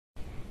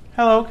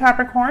Hello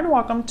Capricorn,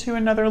 welcome to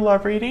another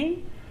love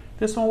reading.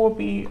 This one will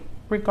be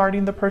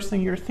regarding the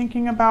person you're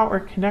thinking about or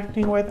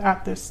connecting with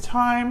at this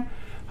time.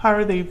 How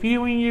are they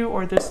viewing you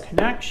or this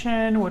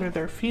connection? What are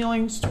their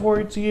feelings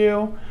towards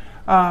you?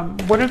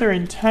 What are their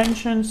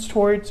intentions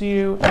towards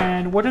you?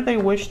 And what do they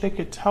wish they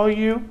could tell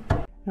you?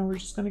 And we're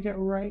just going to get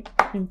right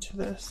into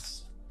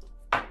this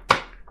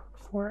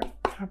for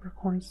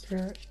Capricorn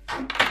spirit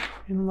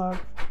in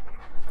love.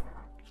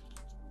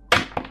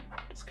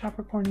 Does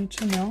Capricorn need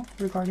to know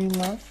regarding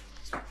love?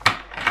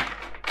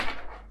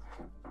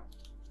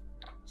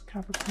 Does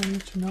Capricorn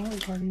need to know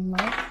regarding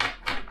love?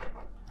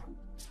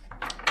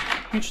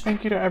 Huge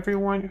thank you to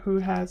everyone who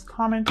has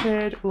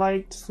commented,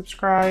 liked,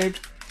 subscribed.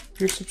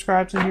 Your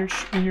subscribes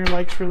and your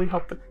likes really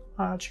help the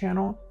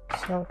channel.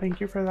 So thank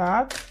you for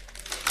that.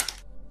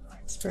 All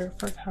right, spirit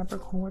for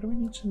Capricorn. What do we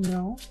need to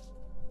know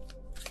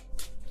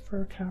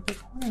for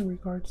Capricorn in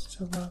regards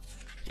to love?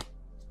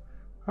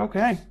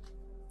 Okay.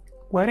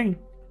 Wedding.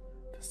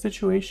 The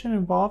situation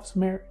involves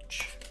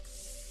marriage.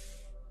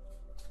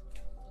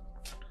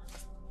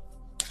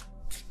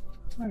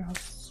 What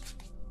else?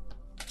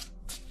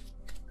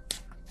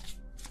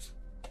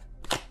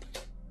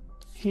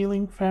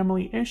 Healing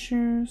family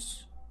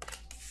issues.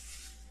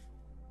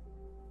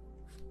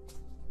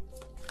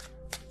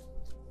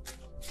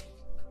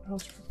 What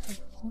else for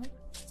Capricorn?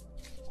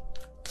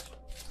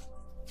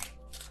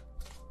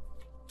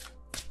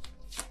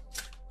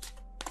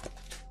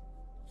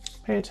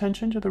 Pay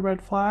attention to the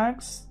red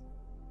flags.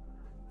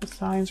 The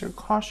signs are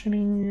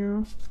cautioning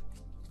you.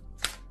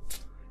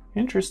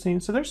 Interesting.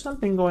 So there's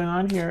something going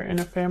on here in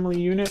a family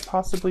unit,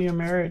 possibly a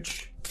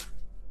marriage.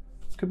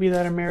 Could be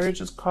that a marriage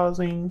is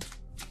causing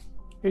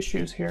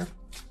issues here.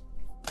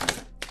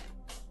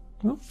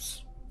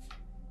 Oops.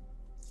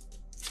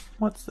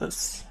 What's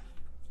this?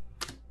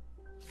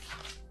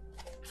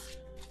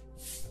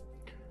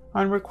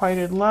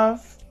 Unrequited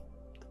love.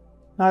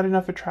 Not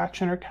enough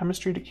attraction or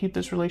chemistry to keep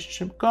this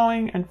relationship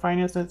going, and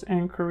finances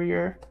and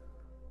career.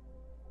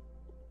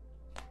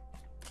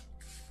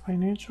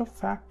 Financial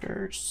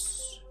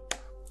factors.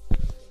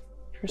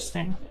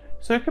 Interesting.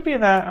 So it could be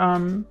that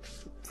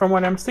from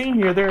what I'm seeing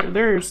here,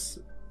 there's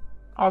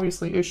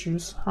obviously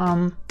issues.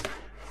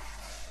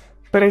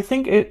 But I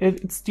think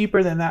it's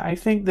deeper than that. I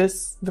think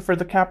for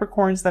the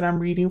Capricorns that I'm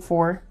reading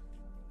for,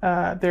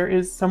 there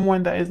is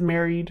someone that is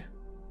married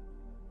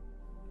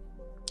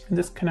in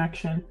this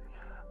connection.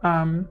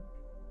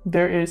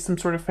 There is some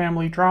sort of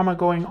family drama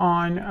going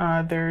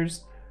on.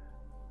 There's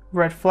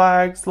red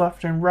flags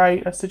left and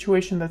right, a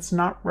situation that's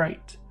not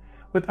right.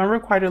 With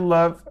unrequited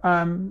love,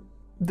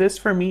 this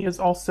for me is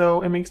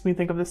also, it makes me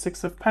think of the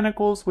Six of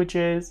Pentacles, which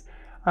is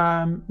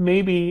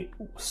maybe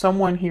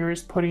someone here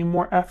is putting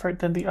more effort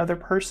than the other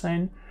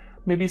person.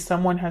 Maybe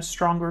someone has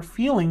stronger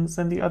feelings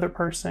than the other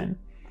person.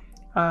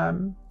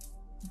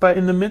 But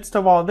in the midst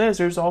of all this,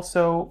 there's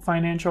also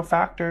financial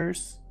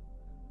factors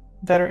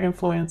that are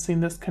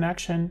influencing this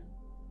connection,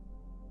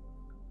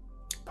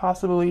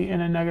 possibly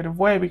in a negative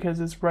way because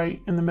it's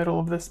right in the middle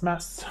of this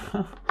mess.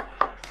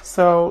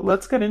 So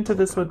let's get into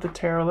this with the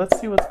tarot. Let's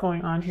see what's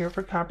going on here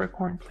for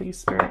Capricorn, please,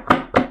 Spirit.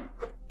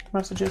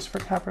 Messages for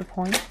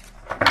Capricorn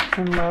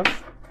in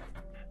love.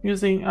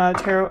 Using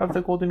Tarot of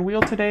the Golden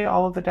Wheel today.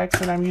 All of the decks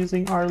that I'm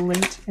using are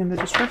linked in the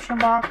description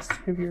box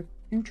if you're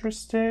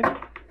interested.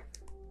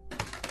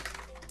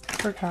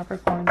 For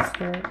Capricorn,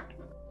 Spirit,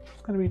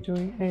 I'm going to be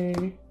doing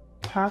a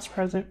past,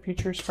 present,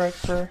 future spread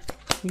for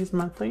these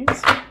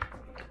monthlies.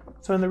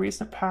 So in the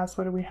recent past,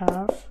 what do we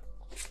have?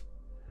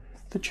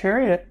 The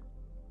Chariot.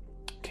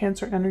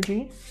 Cancer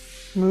energy,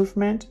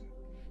 movement,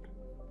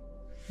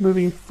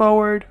 moving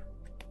forward,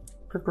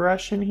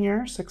 progression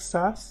here,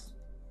 success.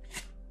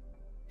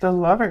 The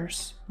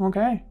Lovers,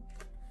 okay.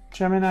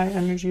 Gemini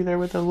energy there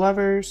with the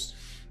Lovers,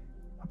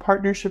 a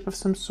partnership of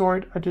some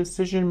sort, a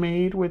decision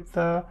made with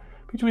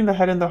between the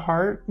head and the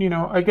heart. You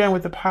know, again,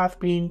 with the path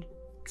being,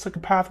 it's like a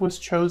path was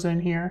chosen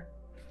here.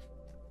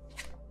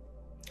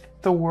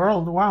 The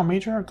World, wow,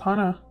 major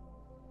arcana.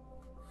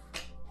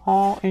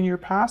 All in your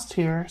past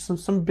here.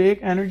 Some big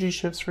energy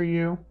shifts for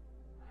you,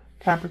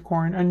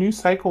 Capricorn. A new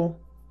cycle.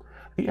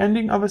 The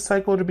ending of a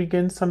cycle to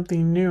begin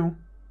something new.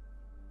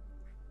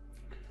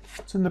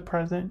 It's in the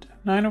present.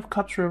 Nine of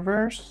Cups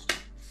reversed.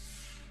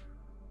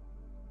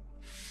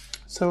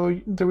 So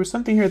there was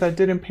something here that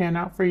didn't pan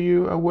out for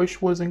you. A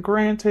wish wasn't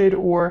granted,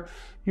 or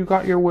you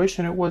got your wish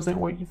and it wasn't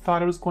what you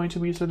thought it was going to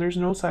be. So there's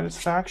no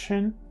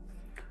satisfaction.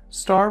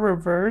 Star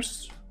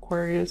reversed.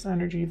 Aquarius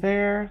energy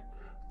there.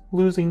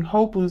 Losing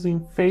hope,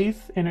 losing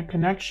faith in a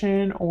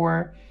connection,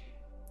 or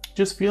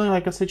just feeling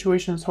like a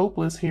situation is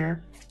hopeless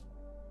here.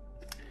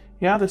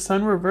 Yeah, the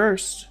Sun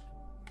reversed.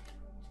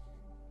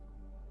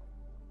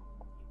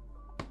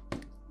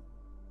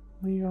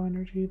 Leo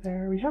energy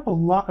there. We have a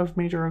lot of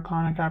major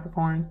arcana,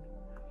 Capricorn.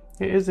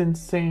 It is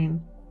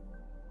insane.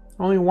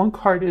 Only one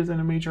card isn't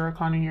a major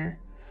arcana here.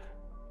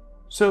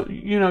 So,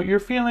 you know, you're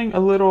feeling a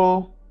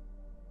little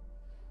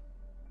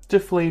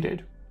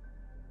deflated.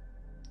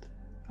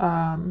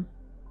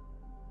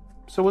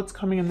 So what's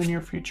coming in the near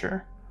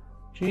future?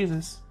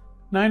 Jesus.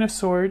 Nine of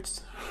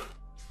Swords.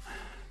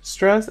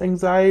 Stress,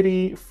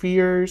 anxiety,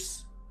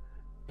 fears,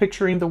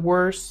 picturing the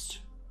worst.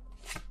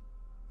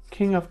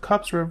 King of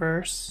Cups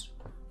reverse.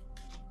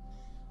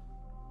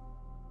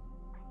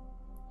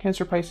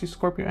 Cancer, Pisces,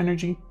 Scorpio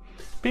energy.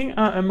 Being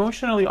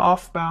emotionally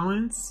off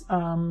balance,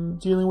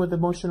 dealing with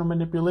emotional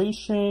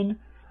manipulation,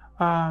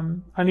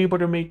 unable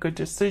to make good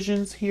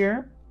decisions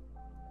here.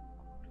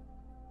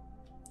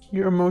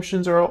 Your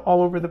emotions are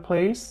all over the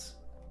place.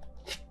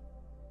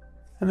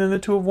 And then the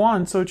Two of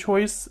Wands. So a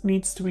choice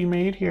needs to be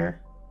made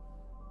here.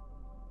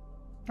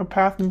 A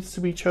path needs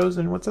to be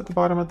chosen. What's at the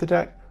bottom of the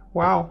deck?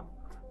 Wow.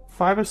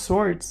 Five of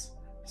Swords.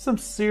 Some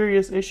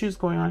serious issues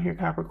going on here,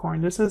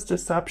 Capricorn. This is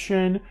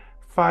deception,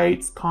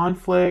 fights,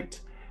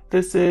 conflict.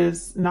 This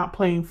is not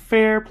playing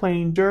fair,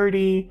 playing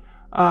dirty,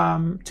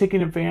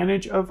 taking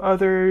advantage of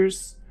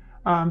others.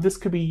 This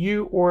could be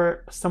you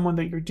or someone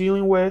that you're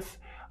dealing with.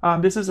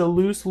 This is a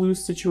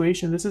lose-lose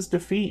situation. This is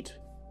defeat.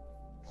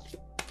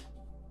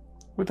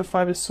 With the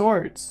Five of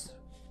Swords.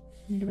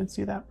 You can even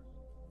see that.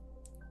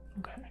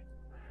 Okay.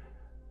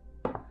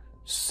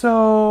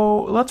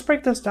 So let's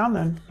break this down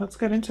then. Let's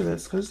get into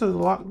this because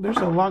there's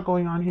a lot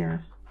going on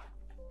here.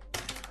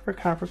 For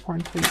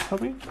Capricorn, please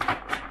help me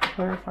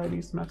clarify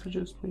these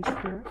messages, please,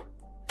 Spirit.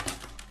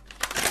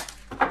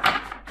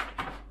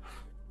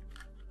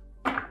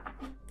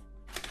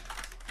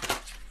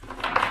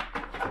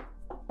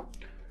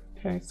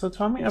 Okay, so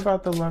tell me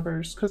about the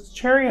Lovers, because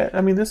Chariot,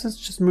 I mean, this is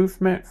just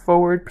movement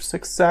forward,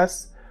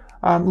 success,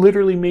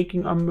 literally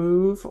making a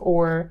move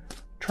or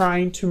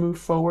trying to move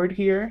forward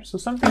here. So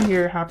something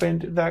here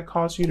happened that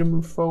caused you to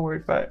move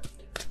forward, but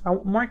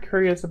I'm more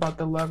curious about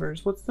the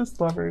Lovers. What's this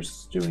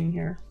Lovers doing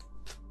here?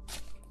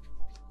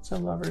 What's the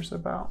Lovers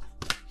about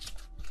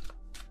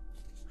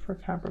for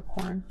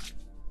Capricorn?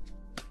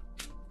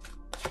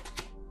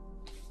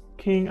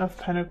 King of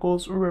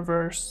Pentacles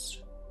reversed.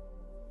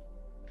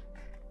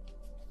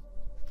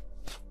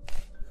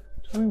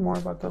 Tell me more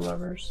about the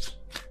Lovers.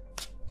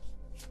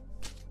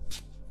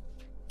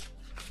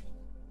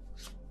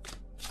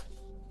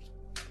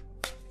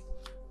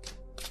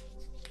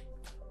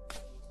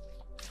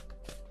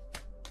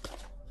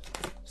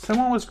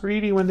 Someone was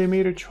greedy when they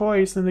made a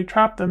choice and they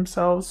trapped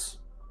themselves.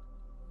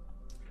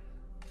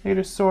 Eight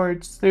of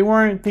Swords. They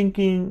weren't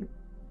thinking.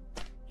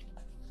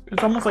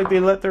 It's almost like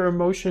they let their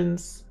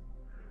emotions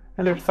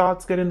and their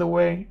thoughts get in the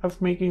way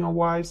of making a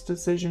wise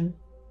decision.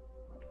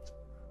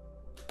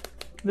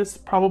 This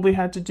probably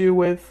had to do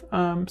with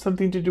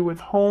something to do with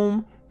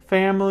home,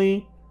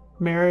 family,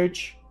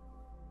 marriage.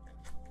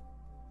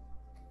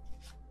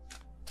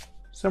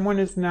 Someone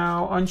is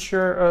now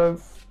unsure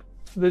of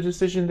the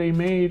decision they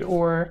made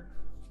or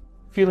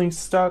feeling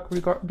stuck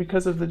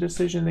because of the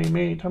decision they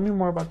made. Tell me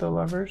more about the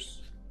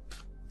Lovers.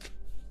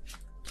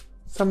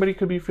 Somebody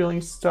could be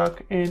feeling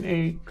stuck in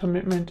a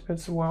commitment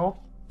as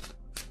well.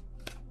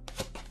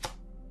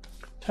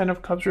 Ten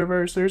of Cups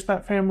reversed. There's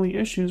that family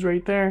issues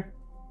right there.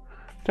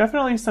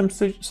 Definitely some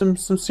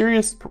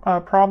serious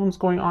problems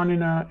going on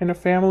in a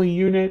family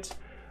unit.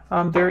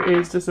 There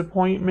is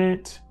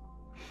disappointment,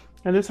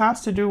 and this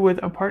has to do with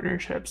a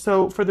partnership.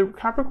 So for the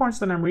Capricorns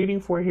that I'm reading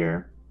for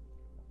here,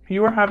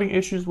 you are having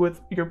issues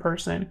with your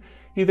person.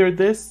 Either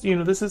this,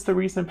 this is the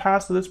recent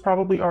past, so this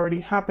probably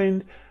already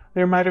happened.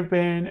 There might have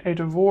been a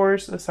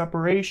divorce, a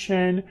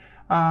separation.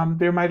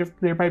 There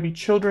might be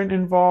children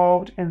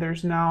involved, and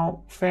there's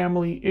now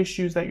family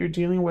issues that you're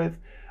dealing with.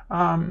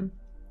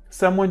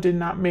 Someone did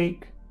not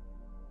make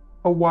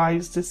a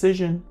wise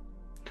decision.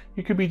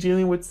 You could be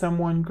dealing with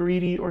someone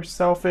greedy or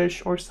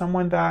selfish, or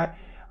someone that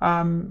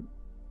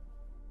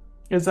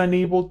is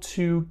unable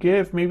to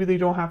give. Maybe they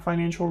don't have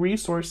financial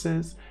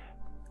resources.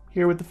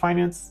 Here with the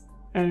finance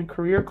and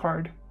career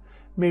card.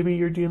 Maybe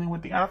you're dealing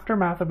with the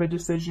aftermath of a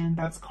decision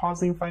that's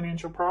causing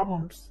financial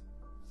problems.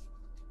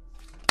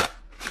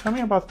 Tell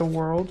me about the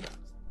World.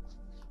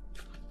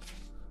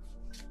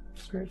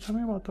 Spirit, tell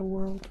me about the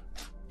World.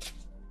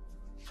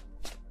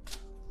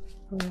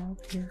 The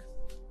World here.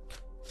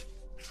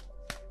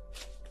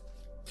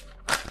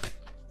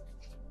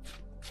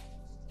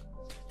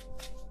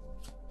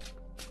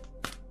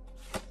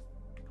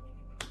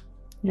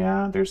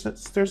 Yeah, there's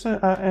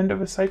a end of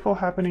a cycle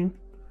happening.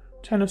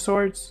 Ten of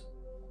Swords.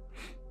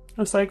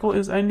 A cycle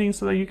is ending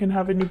so that you can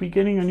have a new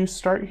beginning, a new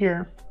start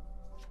here.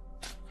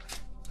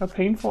 A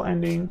painful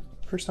ending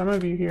for some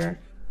of you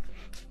here.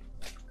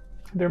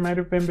 There might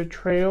have been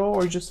betrayal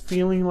or just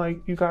feeling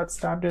like you got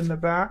stabbed in the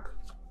back.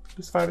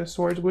 This Five of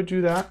Swords would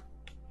do that.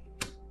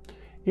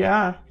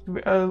 Yeah,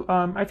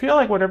 I feel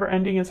like whatever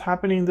ending is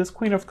happening, this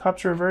Queen of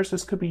Cups reversed,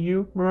 this could be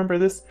you. Remember,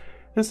 this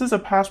is a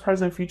past,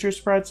 present, future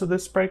spread, so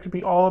this spread could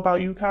be all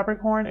about you,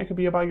 Capricorn. It could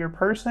be about your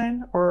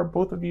person, or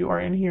both of you are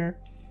in here.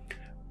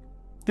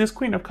 This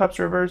Queen of Cups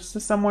reversed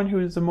is someone who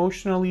is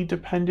emotionally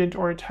dependent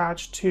or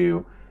attached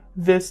to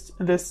this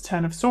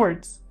Ten of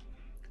Swords.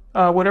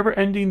 Whatever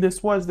ending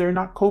this was, they're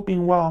not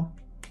coping well.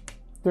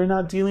 They're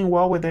not dealing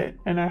well with it.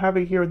 And I have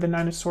it here with the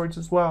Nine of Swords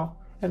as well,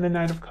 and the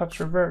Nine of Cups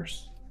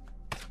reversed.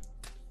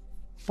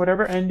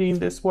 Whatever ending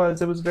this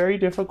was, it was very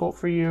difficult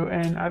for you,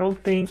 and I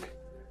don't think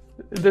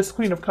this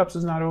Queen of Cups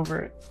is not over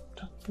it.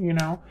 you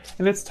know,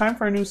 and it's time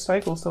for a new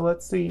cycle. So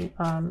let's see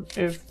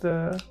if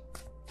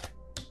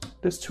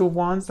this Two of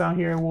Wands down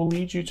here will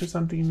lead you to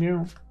something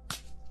new.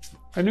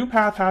 A new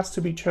path has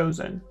to be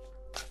chosen.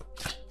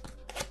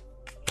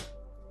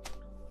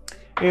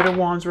 Eight of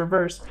Wands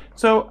reverse.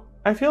 So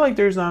I feel like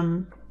there's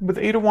with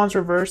Eight of Wands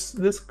reverse,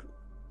 this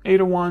Eight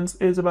of Wands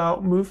is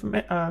about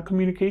movement,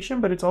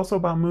 communication, but it's also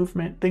about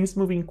movement, things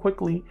moving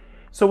quickly.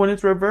 So when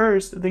it's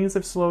reversed, things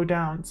have slowed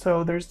down.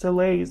 So there's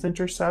delays,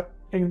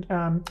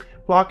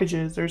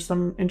 blockages. There's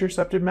some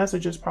intercepted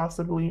messages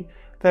possibly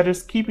that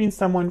is keeping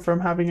someone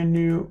from having a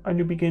new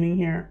beginning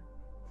here.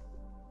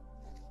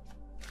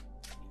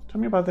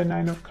 Tell me about the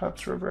Nine of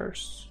Cups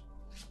reverse.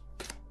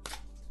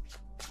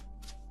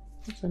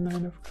 What's the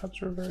Nine of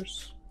Cups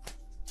reverse?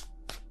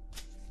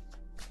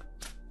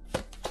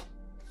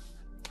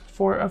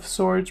 Four of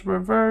Swords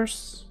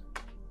reverse.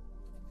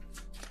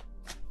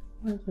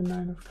 Where's the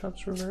Nine of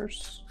Cups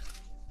reverse?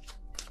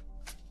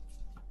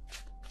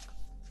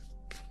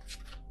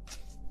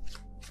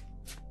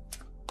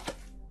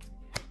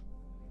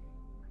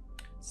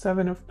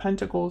 Seven of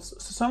Pentacles.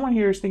 So someone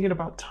here is thinking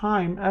about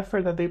time,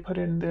 effort that they put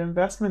in, the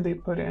investment they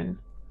put in.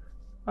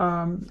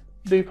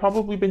 They've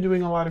probably been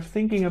doing a lot of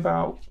thinking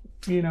about,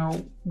 you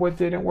know, what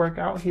didn't work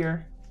out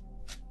here.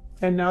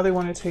 And now they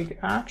want to take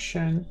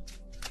action.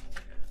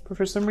 But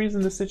for some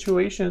reason, the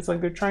situation, it's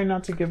like they're trying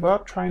not to give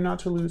up, trying not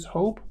to lose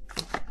hope,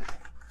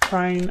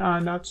 trying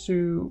not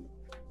to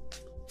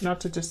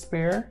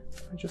despair.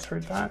 I just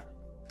heard that.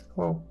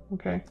 Whoa,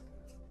 okay.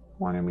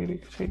 Wanted me to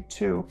take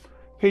two.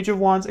 Page of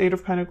Wands, Eight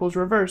of Pentacles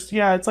reversed.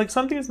 Yeah, it's like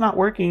something's not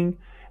working.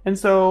 And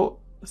so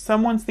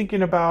someone's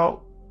thinking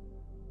about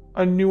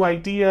a new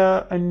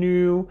idea, a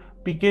new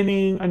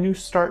beginning, a new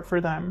start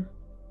for them.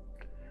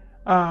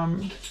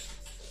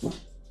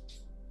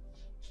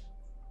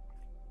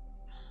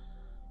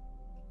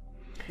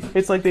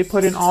 It's like they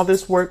put in all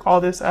this work, all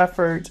this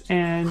effort,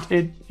 and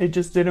it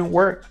just didn't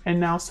work. And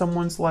now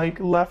someone's like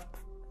left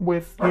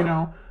with, you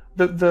know,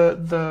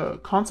 the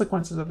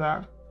consequences of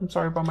that. I'm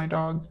sorry about my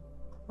dog.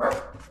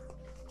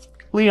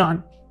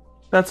 Leon,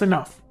 that's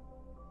enough.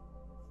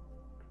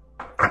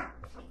 Tell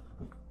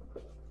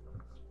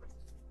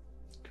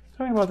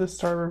me about this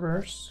Star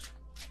reverse.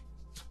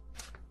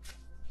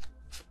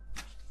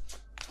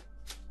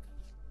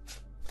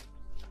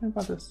 Tell me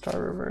about this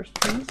Star reverse,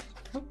 please.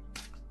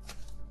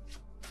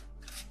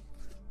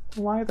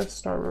 Why the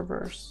Star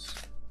reverse?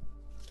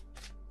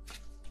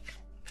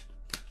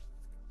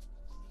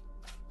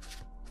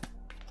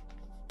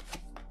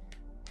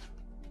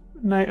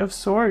 Knight of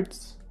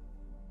Swords.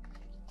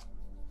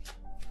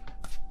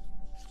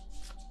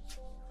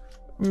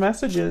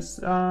 Messages.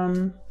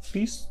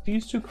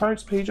 These two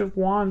cards, Page of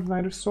Wands,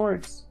 Knight of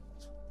Swords.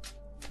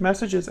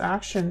 Messages,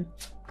 action.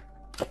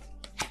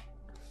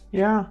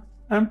 Yeah,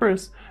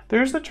 Empress.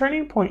 There's a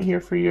turning point here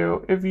for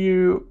you if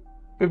you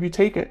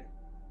take it.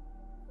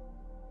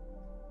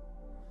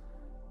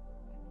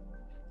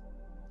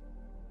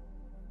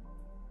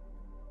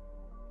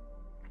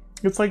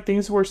 It's like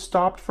things were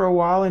stopped for a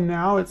while, and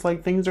now it's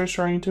like things are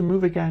starting to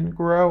move again,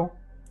 grow.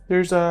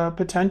 There's a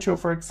potential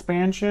for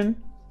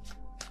expansion,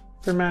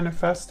 for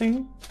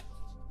manifesting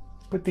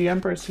with the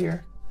Empress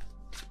here.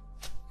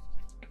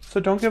 So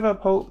don't give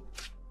up hope.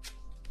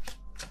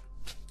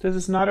 This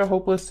is not a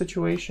hopeless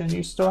situation.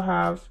 You still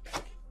have,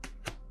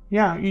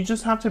 yeah, you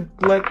just have to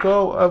let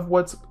go of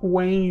what's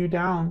weighing you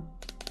down.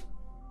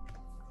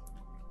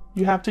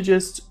 You have to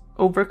just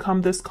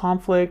overcome this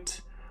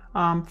conflict,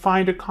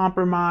 find a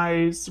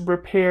compromise,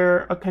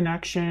 repair a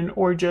connection,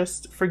 or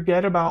just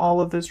forget about all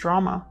of this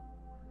drama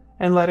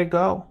and let it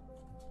go.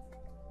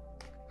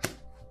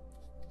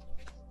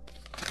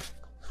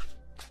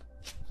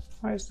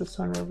 Why is the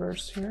Sun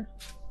reversed here?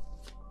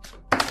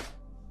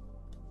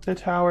 The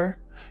Tower.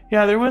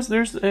 Yeah,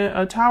 there's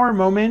a Tower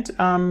moment,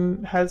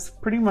 has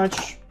pretty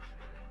much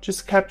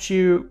just kept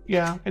you,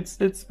 yeah,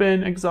 it's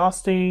been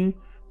exhausting,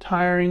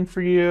 tiring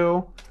for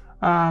you.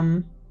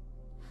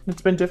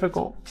 It's been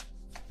difficult.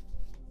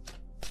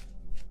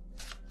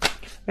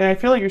 And I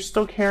feel like you're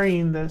still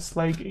carrying this,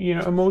 like, you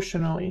know,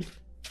 emotionally.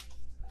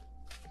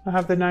 I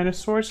have the Nine of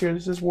Swords here.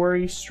 This is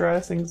worry,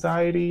 stress,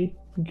 anxiety,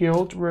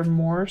 guilt,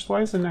 remorse.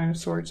 Why is the Nine of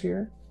Swords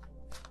here?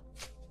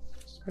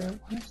 Spirit,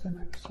 why is the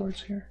Nine of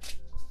Swords here?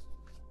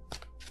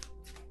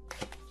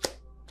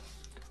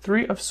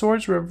 Three of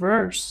Swords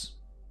reverse.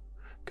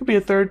 Could be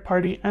a third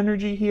party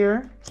energy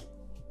here.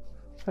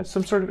 That's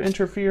some sort of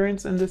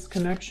interference in this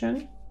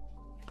connection.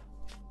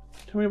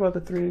 Tell me about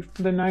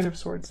the Nine of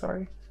Swords,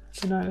 sorry.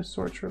 The Nine of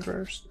Swords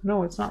reversed.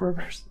 No, it's not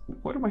reversed.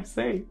 What am I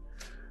saying?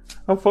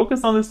 I'll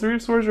focus on this Three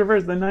of Swords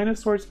reversed. The Nine of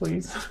Swords,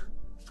 please.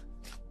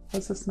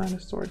 What's this Nine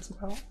of Swords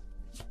about?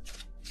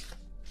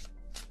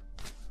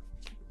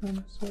 Nine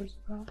of Swords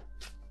about?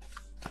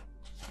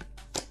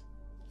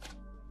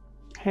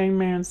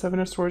 Hangman, Seven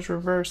of Swords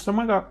reversed.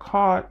 Someone got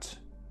caught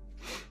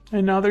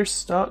and now they're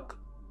stuck.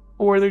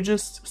 Or they're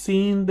just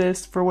seeing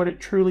this for what it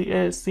truly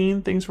is.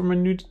 Seeing things from a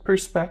new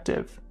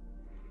perspective.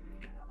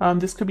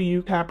 This could be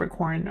you,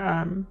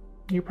 Capricorn.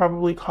 You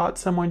probably caught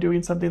someone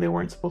doing something they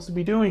weren't supposed to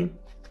be doing.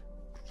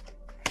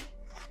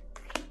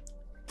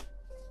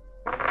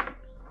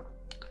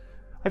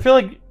 I feel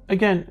like,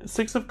 again,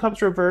 Six of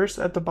Cups reverse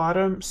at the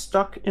bottom,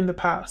 stuck in the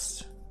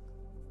past.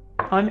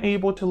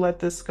 Unable to let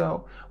this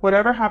go.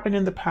 Whatever happened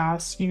in the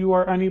past, you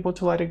are unable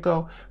to let it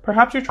go.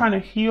 Perhaps you're trying to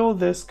heal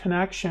this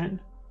connection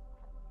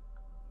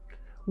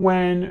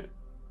when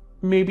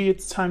maybe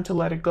it's time to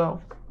let it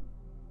go.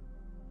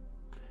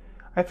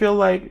 I feel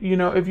like, you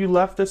know, if you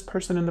left this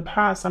person in the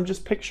past, I'm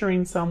just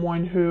picturing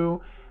someone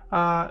who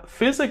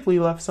physically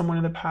left someone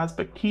in the past,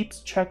 but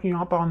keeps checking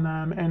up on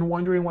them and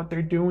wondering what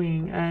they're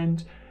doing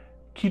and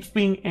keeps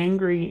being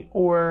angry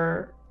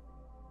or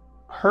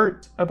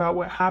hurt about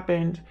what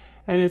happened.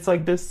 And it's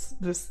like this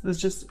is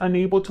just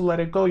unable to let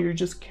it go. You're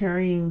just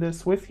carrying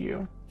this with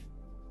you.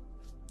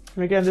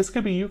 And again, this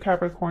could be you,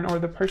 Capricorn, or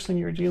the person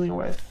you're dealing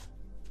with.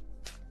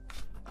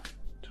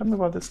 Tell me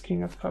about this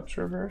King of Cups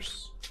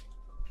reverse.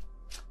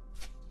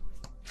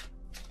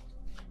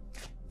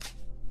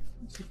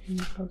 What's the King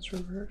of Cups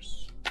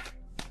reverse?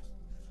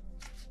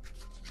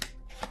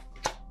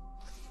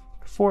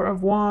 Four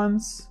of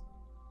Wands.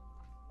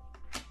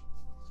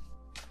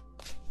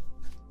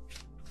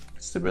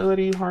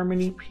 Stability,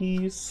 harmony,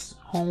 peace,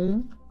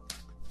 home.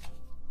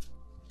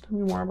 Tell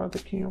me more about the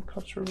King of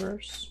Cups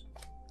reverse.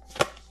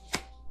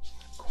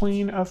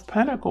 Queen of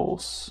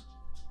Pentacles.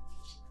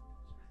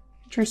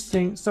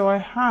 Interesting. So I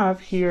have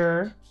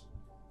here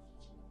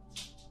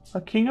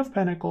a King of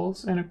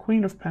Pentacles and a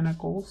Queen of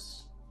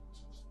Pentacles.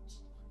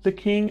 The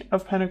King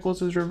of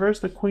Pentacles is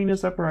reversed, the Queen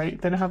is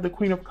upright. Then I have the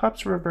Queen of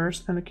Cups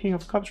reversed and the King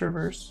of Cups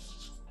reversed.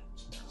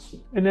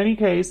 In any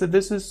case, if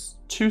this is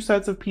two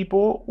sets of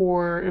people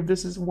or if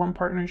this is one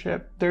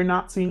partnership, they're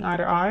not seeing eye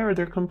to eye or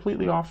they're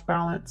completely off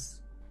balance.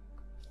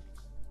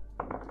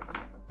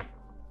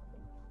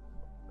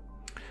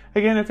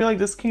 Again, I feel like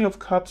this King of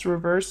Cups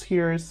reverse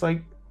here is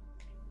like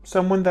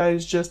someone that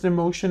is just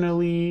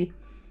emotionally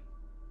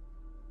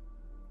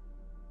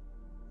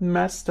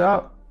messed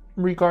up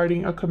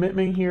regarding a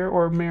commitment here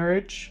or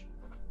marriage.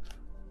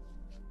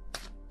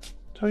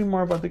 Tell me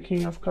more about the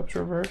King of Cups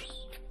reverse.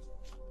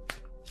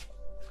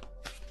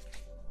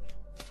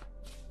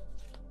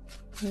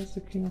 Here's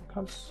the King of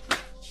Cups.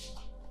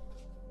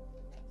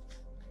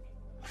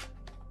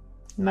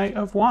 Knight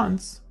of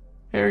Wands.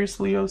 Aries,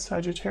 Leo,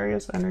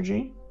 Sagittarius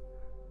energy.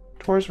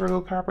 Taurus, Virgo,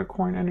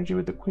 Capricorn energy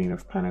with the Queen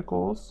of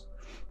Pentacles.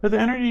 But the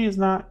energy is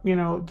not, you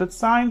know, the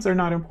signs are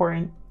not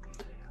important.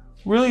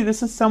 Really,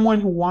 this is someone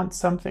who wants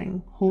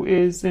something, who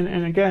is,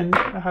 and again,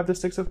 I have the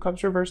Six of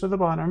Cups reversed at the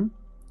bottom.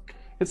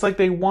 It's like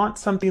they want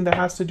something that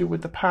has to do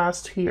with the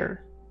past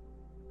here.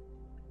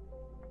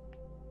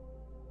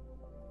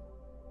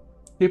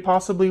 They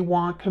possibly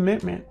want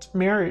commitment,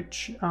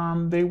 marriage.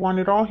 They want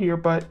it all here,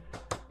 but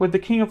with the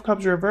King of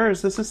Cups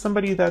reversed, this is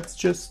somebody that's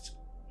just,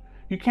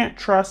 you can't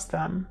trust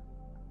them.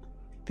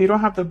 They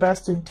don't have the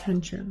best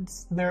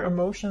intentions. Their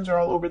emotions are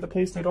all over the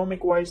place. They don't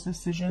make wise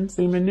decisions.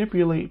 They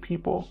manipulate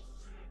people.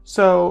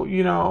 So,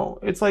 you know,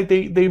 it's like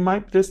they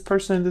might, this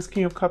person, this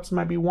King of Cups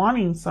might be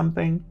wanting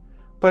something,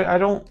 but I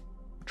don't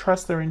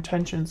trust their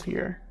intentions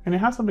here. And it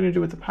has something to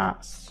do with the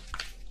past.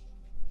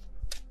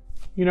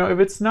 You know, if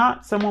it's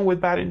not someone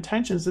with bad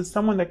intentions, it's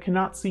someone that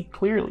cannot see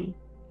clearly.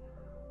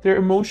 They're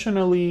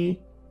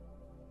emotionally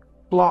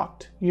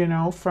blocked, you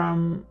know,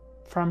 from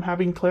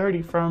having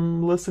clarity,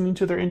 from listening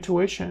to their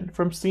intuition,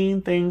 from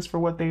seeing things for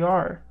what they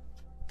are.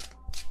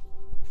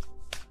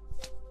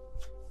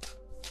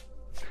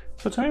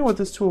 So tell me what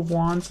this Two of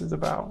Wands is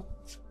about.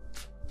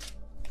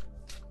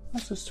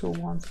 What's this Two of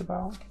Wands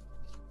about?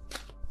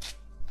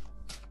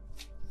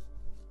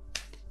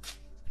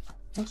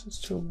 What's this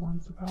Two of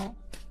Wands about?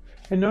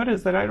 And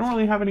notice that I don't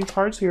really have any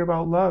cards here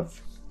about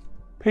love.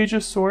 Page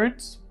of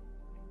Swords,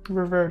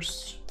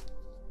 reverse.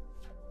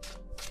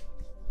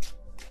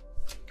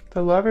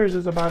 The Lovers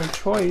is about a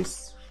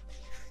choice.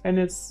 And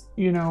it's,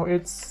 you know,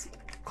 it's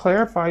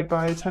clarified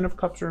by Ten of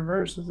Cups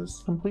reverse. This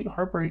is complete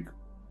heartbreak.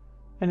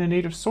 And the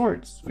Eight of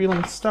Swords,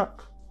 feeling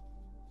stuck.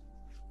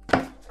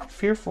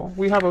 Fearful.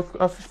 We have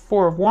a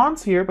Four of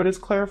Wands here, but it's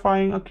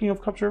clarifying a King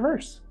of Cups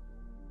reverse.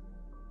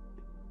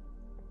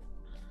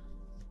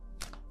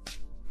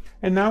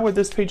 And now with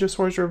this Page of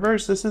Swords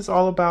reverse, this is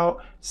all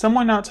about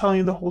someone not telling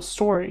you the whole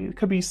story. It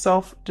could be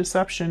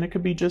self-deception. It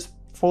could be just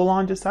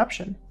full-on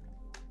deception.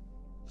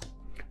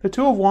 The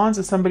Two of Wands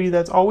is somebody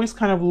that's always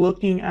kind of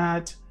looking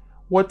at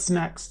what's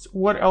next.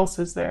 What else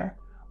is there?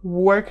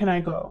 Where can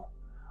I go?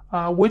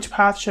 Which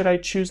path should I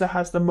choose that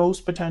has the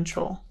most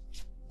potential?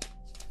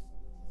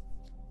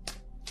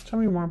 Tell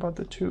me more about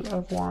the Two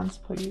of Wands,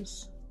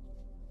 please.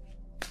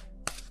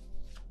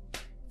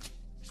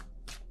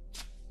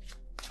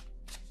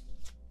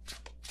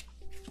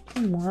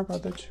 Tell me more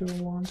about the Two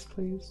of Wands,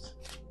 please.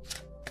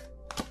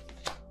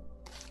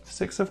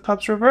 Six of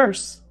Cups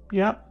reverse.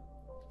 Yep.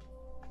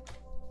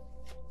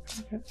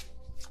 Okay.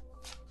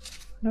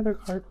 Another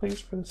card,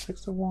 please, for the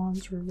Six of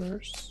Wands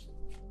reverse.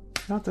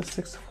 Not the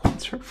Six of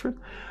Wands reverse.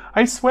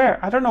 I swear,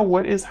 I don't know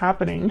what is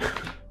happening.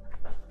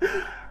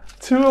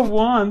 Two of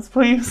Wands,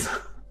 please.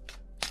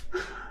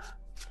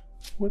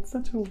 What's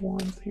the Two of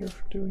Wands here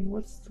for doing?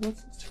 What's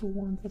this Two of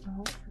Wands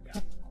about for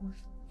Capricorn?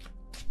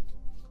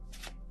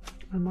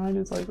 My mind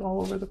is like all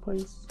over the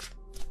place.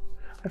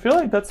 I feel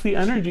like that's the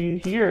energy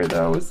here,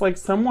 though. It's like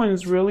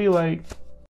someone's really like